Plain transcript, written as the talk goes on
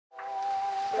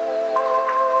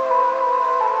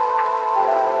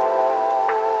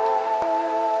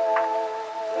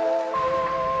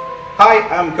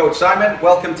I'm Coach Simon.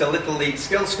 Welcome to Little League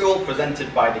Skill School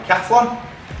presented by Decathlon.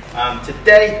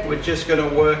 Today we're just going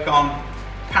to work on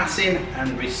passing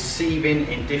and receiving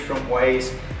in different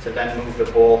ways to then move the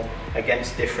ball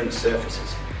against different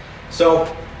surfaces.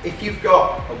 So if you've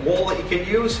got a wall that you can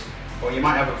use, or you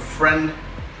might have a friend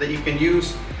that you can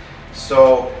use,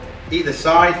 so either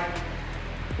side,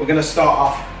 we're going to start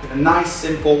off with a nice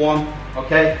simple one,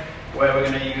 okay, where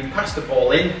we're going to pass the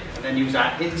ball in and then use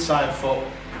our inside foot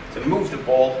to move the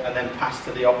ball and then pass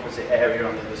to the opposite area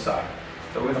on the other side.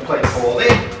 So we're going to play the ball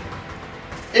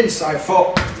in, inside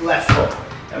foot, left foot.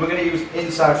 Then we're going to use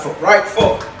inside foot, right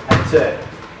foot and turn.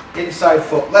 Inside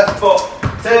foot, left foot,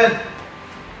 turn.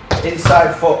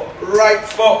 Inside foot, right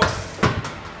foot,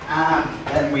 and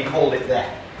then we hold it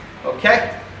there.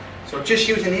 Okay? So just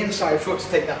using the inside foot to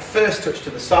take that first touch to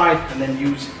the side and then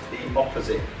use the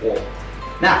opposite wall.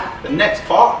 Now, the next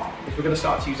part is we're going to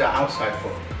start to use our outside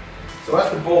foot. So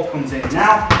as the ball comes in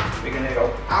now, we're going to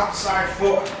go outside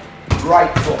foot,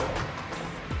 right foot,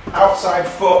 outside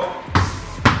foot,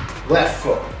 left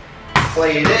foot.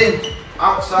 Play it in,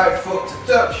 outside foot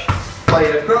to touch, play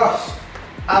it across,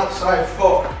 outside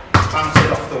foot, bounce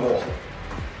it off the wall.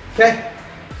 Okay?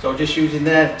 So just using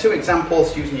there, two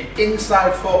examples, using your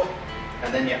inside foot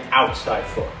and then your outside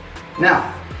foot.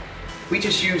 Now, we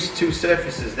just used two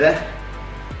surfaces there.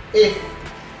 If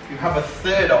you have a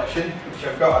third option, which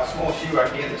I've got a small shoe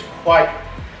rack here that's quite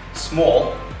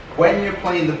small, when you're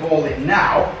playing the ball in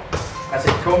now, as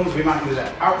it comes, we might use an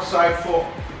outside foot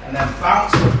and then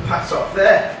bounce and pass off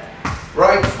there.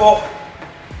 Right foot,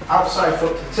 outside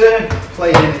foot to turn, play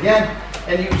it in again,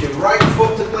 and use your right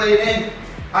foot to play it in,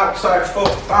 outside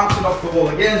foot, bounce it off the wall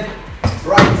again,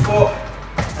 right foot,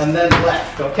 and then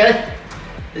left, okay?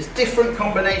 There's different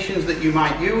combinations that you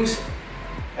might use.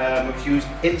 We've used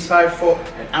inside foot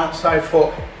and outside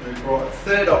foot, and we brought a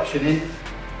third option in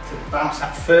to bounce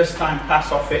that first time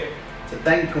pass off it, to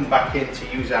then come back in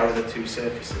to use our other two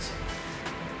surfaces.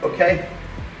 Okay?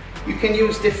 You can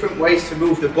use different ways to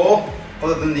move the ball,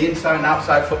 other than the inside and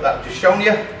outside foot that I've just shown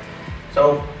you.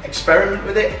 So experiment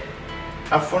with it,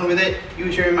 have fun with it,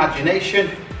 use your imagination.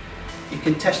 You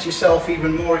can test yourself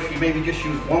even more if you maybe just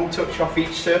use one touch off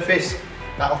each surface.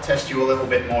 That'll test you a little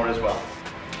bit more as well.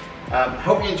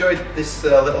 Hope you enjoyed this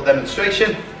little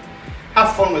demonstration.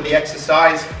 Have fun with the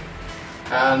exercise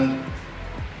and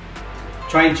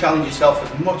try and challenge yourself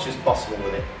as much as possible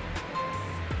with it.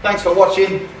 Thanks for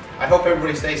watching. I hope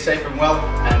everybody stays safe and well,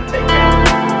 and take care.